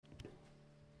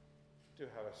do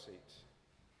have a seat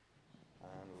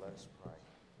and let's pray.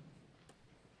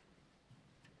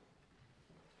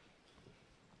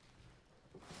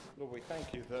 Lord, we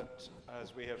thank you that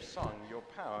as we have sung, your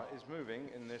power is moving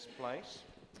in this place.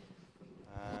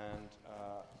 And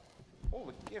all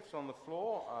the gifts on the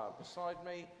floor beside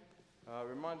me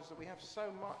remind us that we have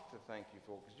so much to thank you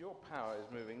for, because your power is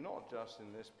moving not just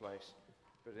in this place,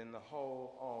 but in the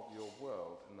whole of your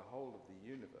world, in the whole of the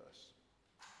universe.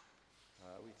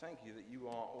 We thank you that you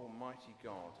are Almighty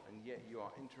God, and yet you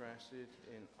are interested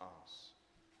in us.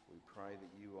 We pray that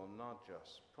you will nudge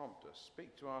us, prompt us,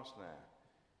 speak to us now,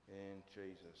 in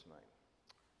Jesus' name.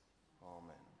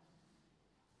 Amen.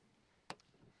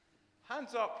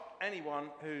 Hands up anyone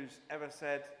who's ever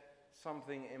said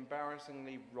something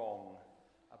embarrassingly wrong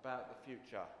about the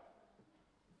future.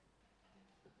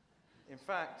 In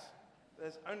fact,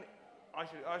 there's only I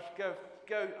should go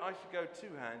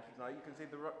two hands. You can see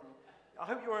the. I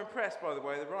hope you're impressed, by the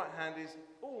way. The right hand is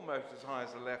almost as high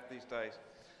as the left these days.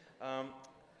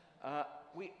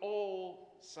 We all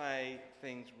say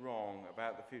things wrong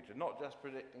about the future, not just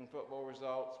predicting football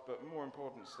results, but more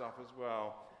important stuff as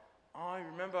well. I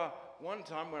remember one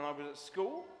time when I was at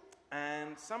school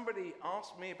and somebody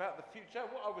asked me about the future,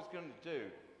 what I was going to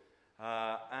do.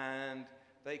 And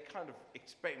they kind of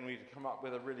expected me to come up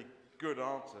with a really good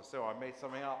answer, so I made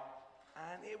something up,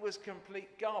 and it was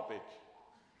complete garbage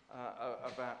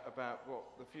about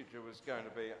what the future was going to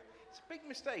be. It's a big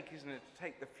mistake, isn't it, to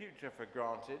take the future for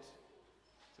granted.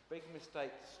 It's a big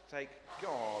mistake to take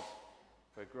God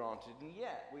for granted, and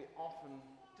yet we often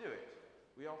do it.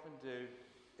 We often do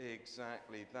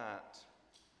exactly that.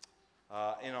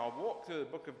 In our walk through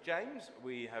the book of James,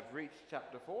 we have reached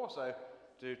chapter 4, so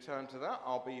do turn to that.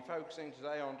 I'll be focusing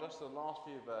today on just the last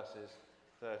few verses,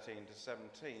 13 to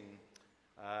 17.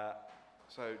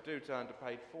 So do turn to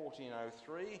page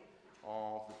 1403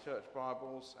 of the Church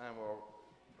Bibles, and we'll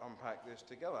unpack this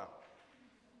together.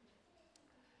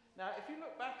 Now, if you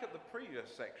look back at the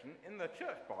previous section, in the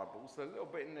Church Bibles, the little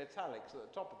bit in italics at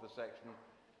the top of the section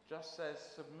just says,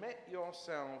 submit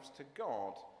yourselves to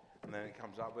God. And then it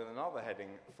comes up with another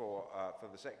heading for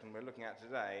the section we're looking at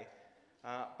today.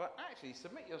 But actually,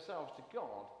 submit yourselves to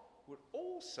God would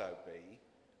also be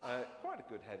quite a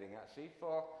good heading, actually,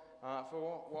 for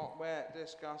what we're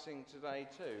discussing today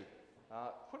too.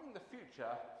 Putting the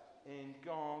future in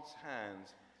God's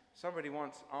hands. Somebody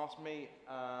once asked me,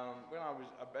 when I was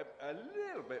a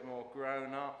little bit more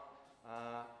grown up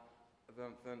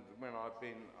than when I've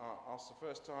been asked the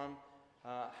first time,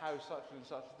 how such and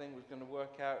such a thing was going to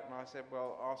work out, and I said,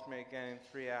 well, ask me again in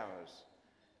 3 hours.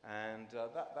 And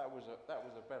that was a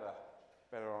better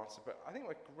answer. But I think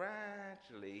we're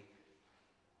gradually,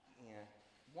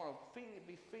 want to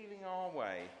be feeling our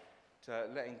way to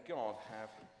letting God have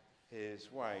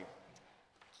his way.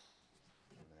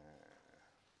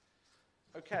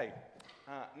 Okay,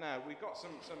 now we've got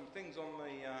some things on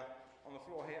the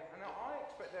floor here. And now I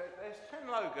expect there's 10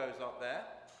 logos up there,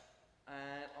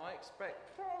 and I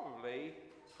expect probably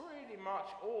pretty much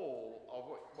all of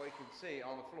what we can see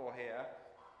on the floor here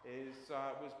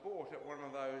was bought at one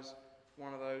of those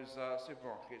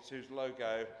supermarkets whose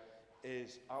logo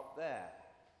is up there.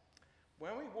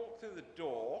 When we walk through the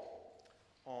door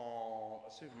of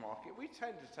a supermarket, we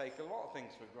tend to take a lot of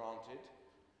things for granted.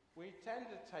 We tend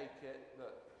to take it for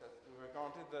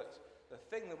granted that the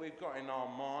thing that we've got in our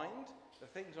mind, the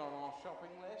things on our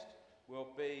shopping list, will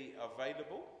be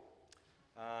available.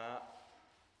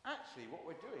 Actually, what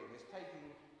we're doing is taking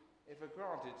it for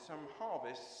granted some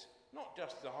harvests, not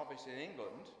just the harvest in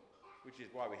England, which is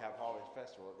why we have Harvest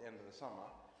Festival at the end of the summer,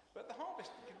 but the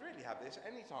harvest, you could really have this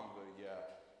any time of the year.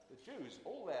 The Jews,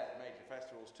 all their major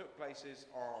festivals took places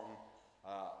on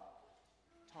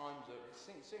times that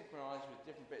synchronized with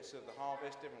different bits of the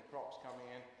harvest, different crops coming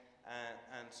in,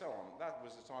 and so on. That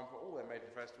was the time for all their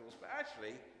major festivals. But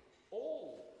actually,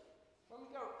 anytime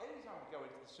we go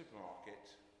into the supermarket,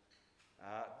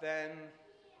 then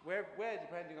we're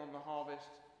depending on the harvest,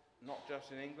 not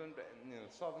just in England, but in the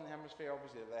southern hemisphere.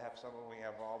 Obviously, they have summer, we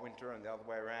have our winter, and the other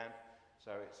way around.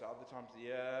 So it's other times of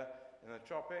the year. In the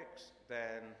tropics,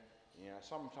 then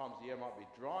sometimes the year might be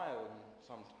drier than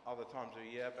some other times of the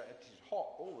year, but it is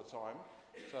hot all the time.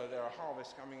 So there are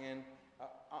harvests coming in.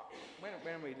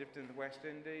 When we lived in the West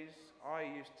Indies, I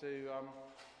used to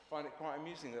find it quite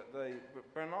amusing that the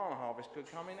banana harvest could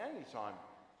come in any time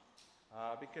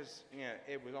because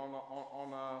it was on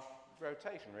a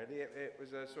rotation. Really, it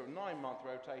was a sort of 9-month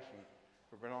rotation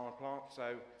for banana plants.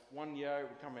 So one year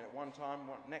it would come in at one time,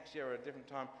 next year at a different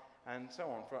time, and so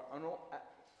on.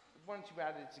 Once you've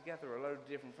added together a load of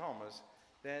different farmers,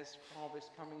 there's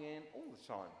harvest coming in all the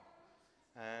time.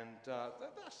 And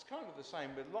that's kind of the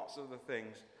same with lots of the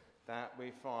things that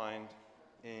we find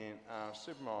in our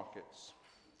supermarkets.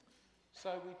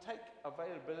 So we take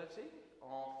availability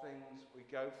of things we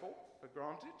go for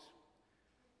granted.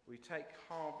 We take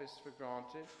harvest for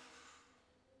granted.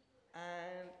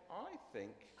 And I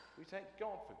think we take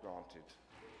God for granted.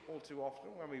 All too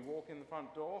often when we walk in the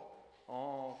front door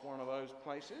of one of those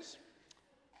places,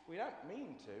 we don't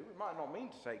mean to, we might not mean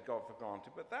to take God for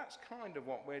granted, but that's kind of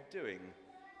what we're doing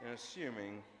in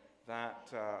assuming that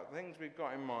things we've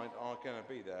got in mind are going to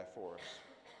be there for us.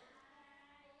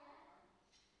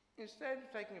 Instead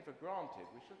of taking it for granted,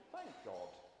 we should thank God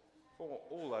for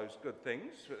all those good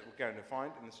things that we're going to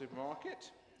find in the supermarket.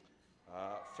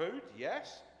 Food,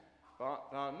 yes,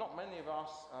 but not many of us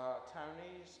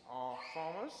townies are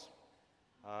farmers.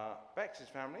 Bex's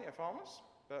family are farmers,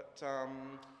 but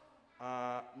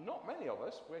not many of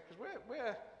us, because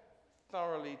we're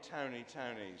thoroughly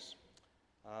townies.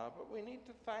 But we need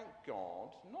to thank God,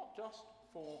 not just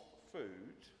for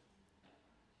food,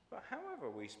 but however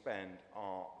we spend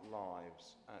our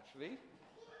lives, actually.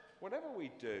 Whatever we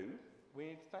do, we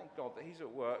need to thank God that He's at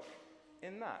work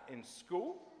in that, in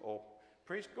school or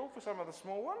preschool for some of the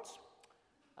small ones,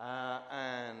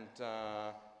 and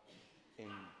in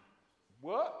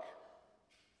work,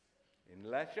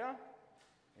 in leisure,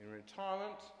 in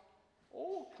retirement,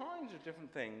 all kinds of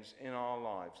different things in our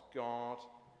lives. God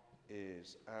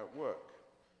is at work.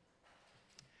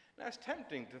 Now, it's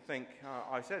tempting to think,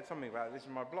 I said something about this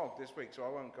in my blog this week, so I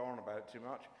won't go on about it too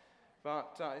much,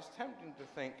 but it's tempting to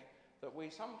think that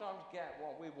we sometimes get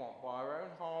what we want by our own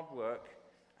hard work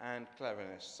and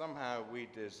cleverness. Somehow we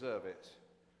deserve it.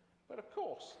 But of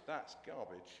course, that's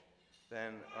garbage.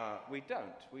 Then we don't.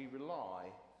 We rely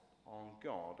on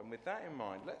God. And with that in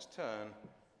mind, let's turn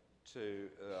to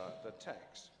the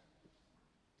text.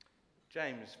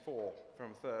 James 4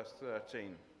 from verse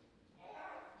 13.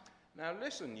 Now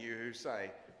listen, you who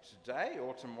say, today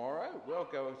or tomorrow we'll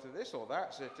go to this or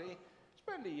that city,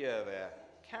 spend a year there,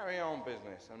 carry on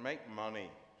business and make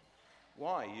money.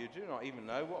 Why, you do not even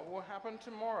know what will happen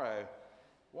tomorrow.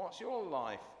 What's your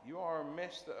life? You are a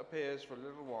mist that appears for a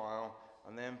little while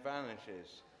and then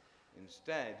vanishes.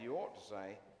 Instead, you ought to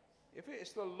say, if it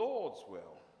is the Lord's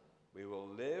will, we will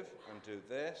live and do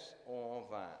this or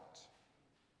that.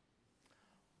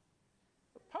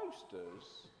 The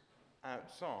posters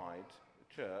outside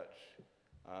the church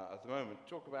at the moment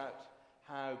talk about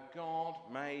how God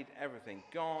made everything.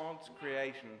 God's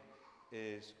creation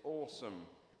is awesome.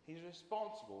 He's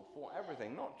responsible for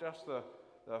everything, not just the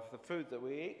food that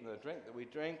we eat and the drink that we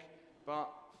drink, but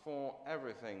for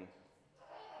everything.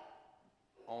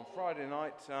 On Friday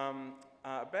night,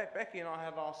 Becky and I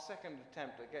had our second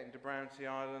attempt at getting to Brownsea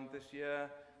Island this year.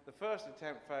 The first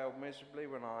attempt failed miserably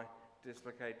when I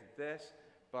dislocated this,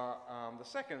 but the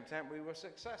second attempt we were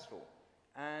successful,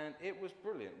 and it was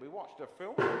brilliant. We watched a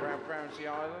film around Brownsea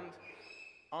Island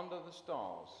under the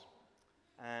stars,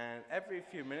 and every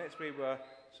few minutes we were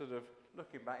sort of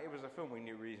looking back. It was a film we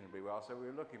knew reasonably well, so we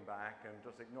were looking back and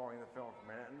just ignoring the film for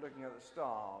a minute and looking at the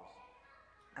stars,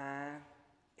 and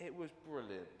it was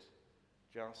brilliant.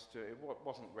 It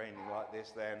wasn't raining like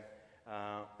this then,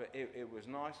 but it was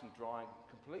nice and dry,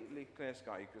 completely clear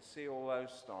sky. You could see all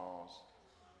those stars.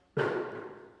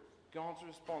 God's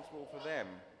responsible for them,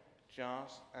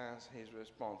 just as He's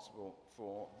responsible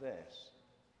for this.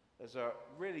 There's a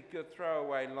really good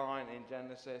throwaway line in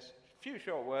Genesis, a few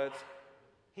short words.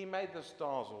 He made the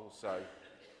stars also,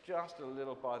 just a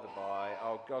little by the by.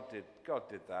 Oh, God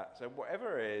did that. So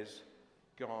whatever it is,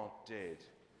 God did.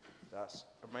 That's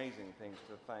amazing things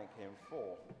to thank Him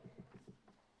for.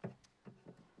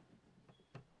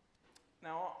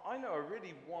 Now, I know a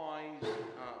really wise,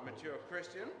 mature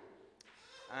Christian,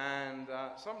 and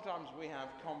sometimes we have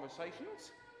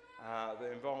conversations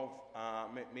that involve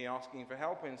me asking for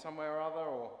help in some way or other,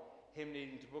 or him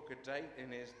needing to book a date in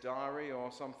his diary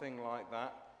or something like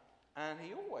that. And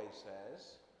he always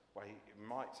says, well, he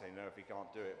might say no if he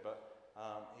can't do it, but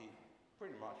he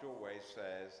pretty much always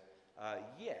says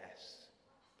yes,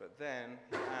 but then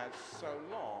he adds so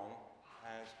long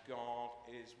as God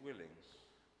is willing.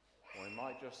 Or he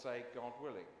might just say God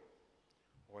willing.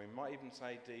 Or he might even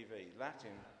say DV.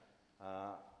 Latin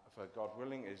for God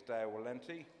willing is Deo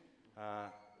volenti,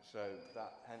 so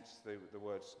that hence the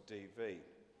words DV.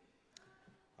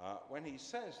 When he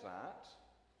says that,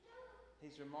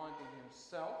 he's reminding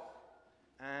himself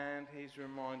and he's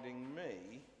reminding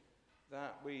me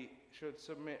that we should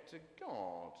submit to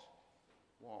God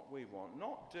what we want.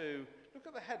 Not do, look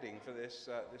at the heading for this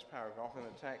paragraph in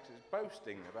the text, it's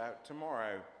boasting about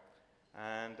tomorrow.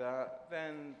 And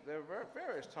then there are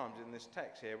various times in this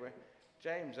text here where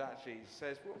James actually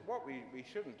says what we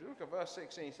shouldn't do. Look at verse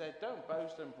 16. He said, don't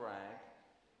boast and brag,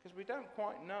 because we don't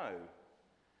quite know.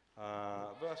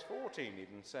 Verse 14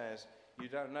 even says, you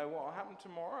don't know what will happen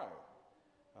tomorrow.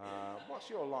 What's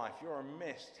your life? You're a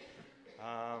mist.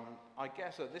 I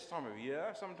guess at this time of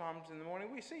year, sometimes in the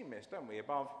morning, we see mist, don't we?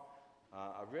 Above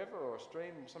a river or a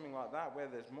stream, something like that, where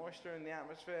there's moisture in the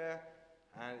atmosphere,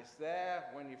 and it's there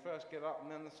when you first get up,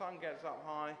 and then the sun gets up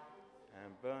high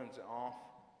and burns it off.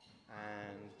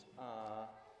 And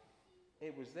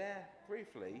it was there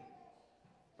briefly,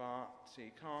 but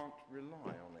you can't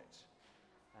rely on it.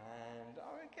 And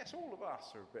I guess all of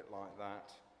us are a bit like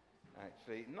that,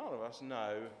 actually. None of us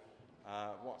know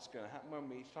what's going to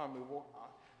happen each time we walk.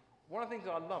 One of the things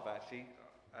I love, actually,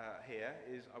 here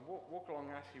is I walk along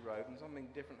Ashley Road and something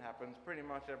different happens pretty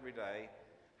much every day.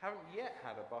 Haven't yet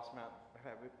had a bus mount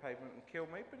pavement and kill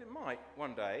me, but it might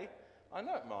one day. I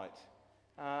know it might.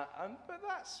 But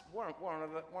that's one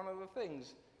of the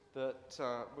things that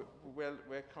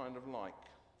we're kind of like.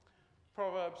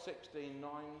 Proverbs 16:9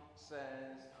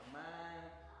 says, a man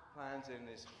plans in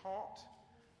his heart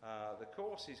the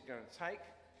course he's going to take,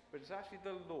 but it's actually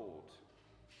the Lord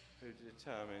who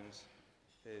determines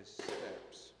his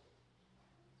steps.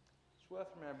 It's worth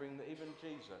remembering that even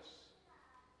Jesus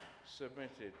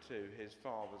submitted to his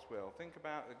Father's will. Think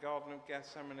about the Garden of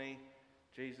Gethsemane,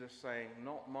 Jesus saying,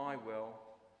 not my will,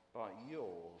 but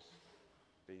yours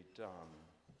be done.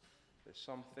 There's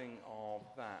something of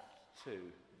that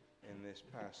too in this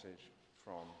passage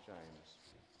from James.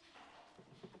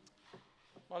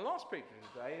 My last picture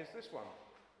today is this one.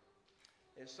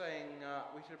 It's saying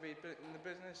we should be in the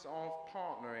business of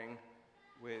partnering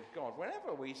with God.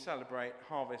 Whenever we celebrate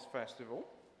Harvest Festival,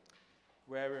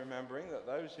 we're remembering that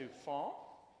those who farm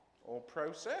or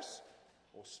process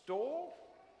or store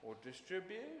or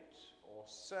distribute or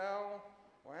sell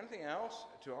or anything else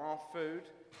to our food,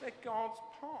 they're God's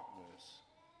partners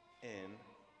in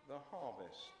the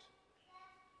harvest.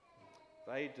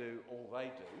 They do all they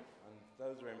do, and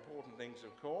those are important things,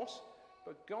 of course,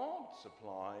 but God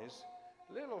supplies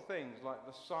little things like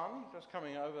the sun just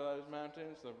coming over those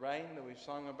mountains, the rain that we've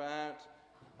sung about,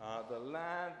 the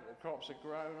land that the crops are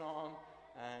grown on,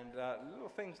 and little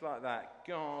things like that.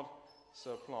 God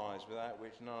supplies, without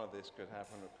which none of this could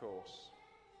happen, of course.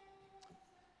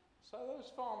 So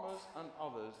those farmers and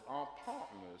others are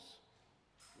partners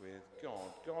with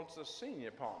God. God's the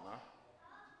senior partner,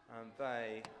 and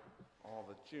they are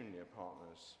the junior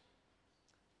partners.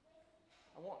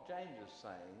 And what James is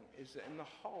saying is that in the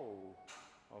whole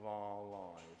of our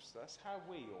lives, that's how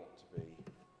we ought to be.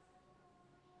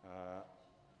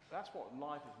 That's what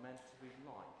life is meant to be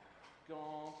like.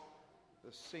 God,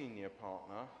 the senior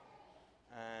partner,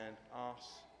 and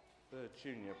us, the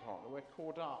junior partner. We're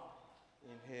caught up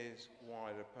in his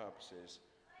wider purposes.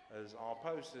 As our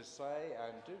posters say,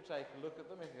 and do take a look at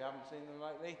them if you haven't seen them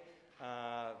lately,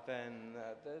 then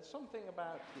there's something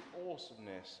about the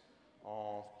awesomeness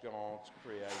of God's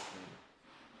creation.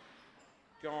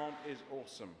 God is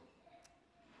awesome,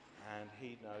 and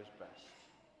he knows best.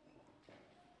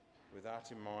 With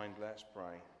that in mind, let's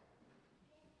pray.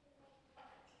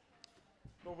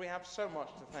 Lord, we have so much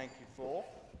to thank you for.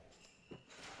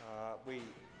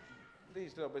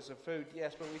 These little bits of food,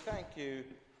 yes, but we thank you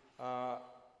for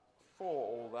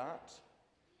all that.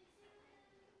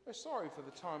 We're sorry for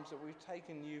the times that we've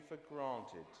taken you for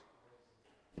granted.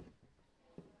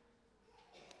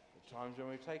 The times when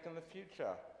we've taken the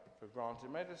future for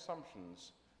granted, made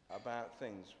assumptions about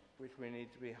things which we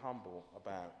need to be humble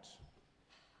about.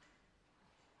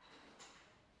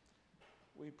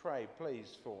 We pray,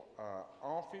 please, for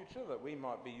our future, that we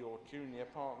might be your junior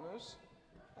partners,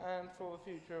 and for the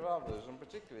future of others, and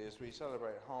particularly as we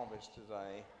celebrate Harvest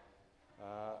today,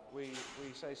 we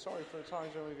say sorry for the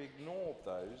times when we've ignored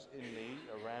those in need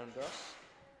around us,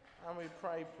 and we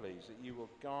pray, please, that you will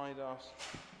guide us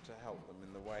to help them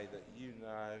in the way that you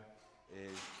know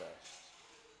is best.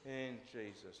 In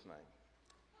Jesus' name,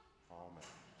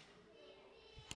 amen.